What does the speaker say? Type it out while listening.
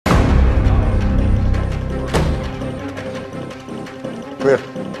Clear.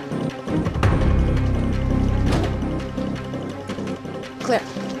 Clear.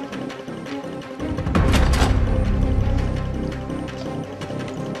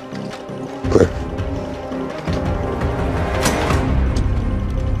 Clear.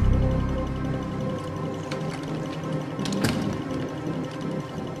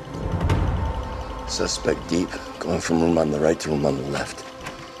 Suspect deep, going from room on the right to room on the left.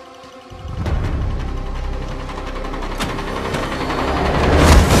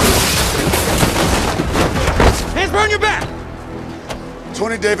 Hands behind your back!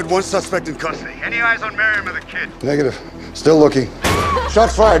 20 David, one suspect in custody. Any eyes on Miriam or the kid? Negative. Still looking.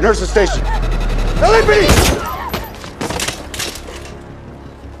 Shots fired. Nurses station. LAPD!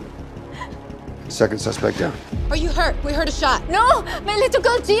 Second suspect down. Are you hurt? We heard a shot. No! My little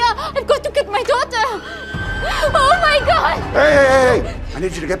girl, Gia! I've got to get my daughter! Oh my God! Hey! I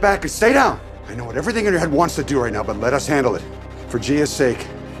need you to get back and stay down. I know what everything in your head wants to do right now, but let us handle it. For Gia's sake.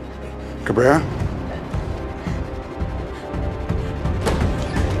 Cabrera?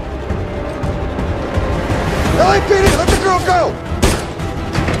 LAPD, let the girl go!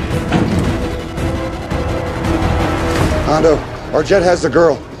 Hondo, our jet has the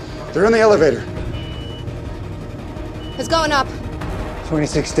girl. They're in the elevator. It's going up.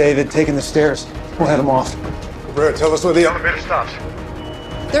 26 David, taking the stairs. We'll head them off. Cabrera, tell us where the elevator stops.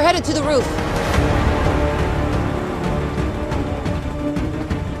 They're headed to the roof.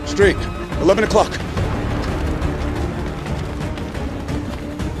 Street, 11 o'clock.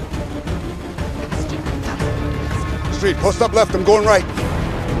 Street, post up left, I'm going right.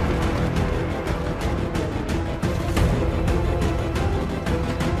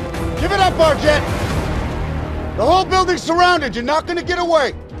 Give it up, our jet! The whole building's surrounded, you're not gonna get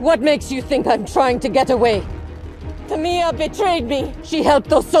away! What makes you think I'm trying to get away? Tamia betrayed me. She helped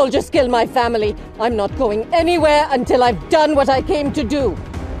those soldiers kill my family. I'm not going anywhere until I've done what I came to do.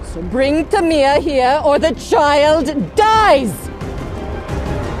 So bring Tamia here or the child dies!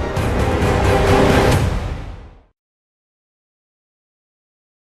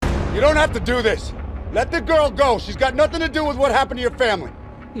 You don't have to do this. Let the girl go. She's got nothing to do with what happened to your family.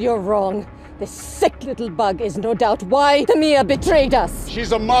 You're wrong. This sick little bug is no doubt why Tamia betrayed us.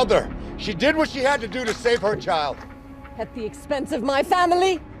 She's a mother. She did what she had to do to save her child. At the expense of my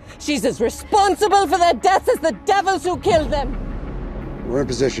family? She's as responsible for their deaths as the devils who killed them. We're in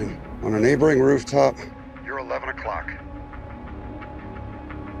position. On a neighboring rooftop. You're 11 o'clock.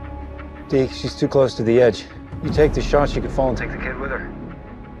 Deke, she's too close to the edge. You take the shot, she could fall and take the kid with her.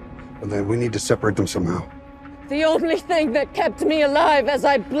 And then we need to separate them somehow. The only thing that kept me alive as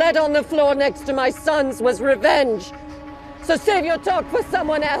I bled on the floor next to my sons was revenge. So save your talk for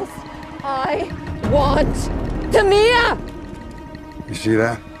someone else. I want Tamia! You see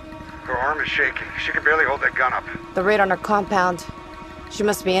that? Her arm is shaking. She can barely hold that gun up. The raid on her compound. She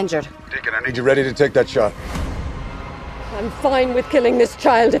must be injured. Deacon, I need Need you ready to take that shot? I'm fine with killing this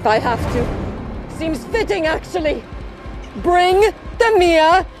child if I have to. Seems fitting, actually. Bring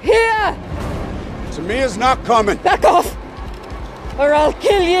Tamia here! Tamia's not coming. Back off! Or I'll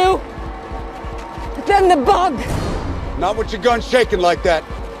kill you! Then the bug! Not with your gun shaking like that.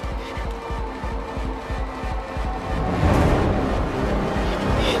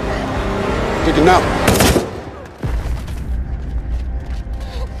 Taking now.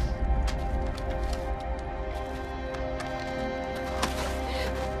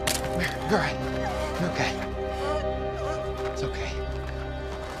 All right. Okay. It's okay.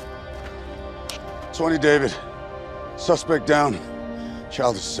 20 David. Suspect down.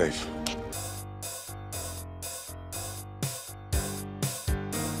 Child is safe.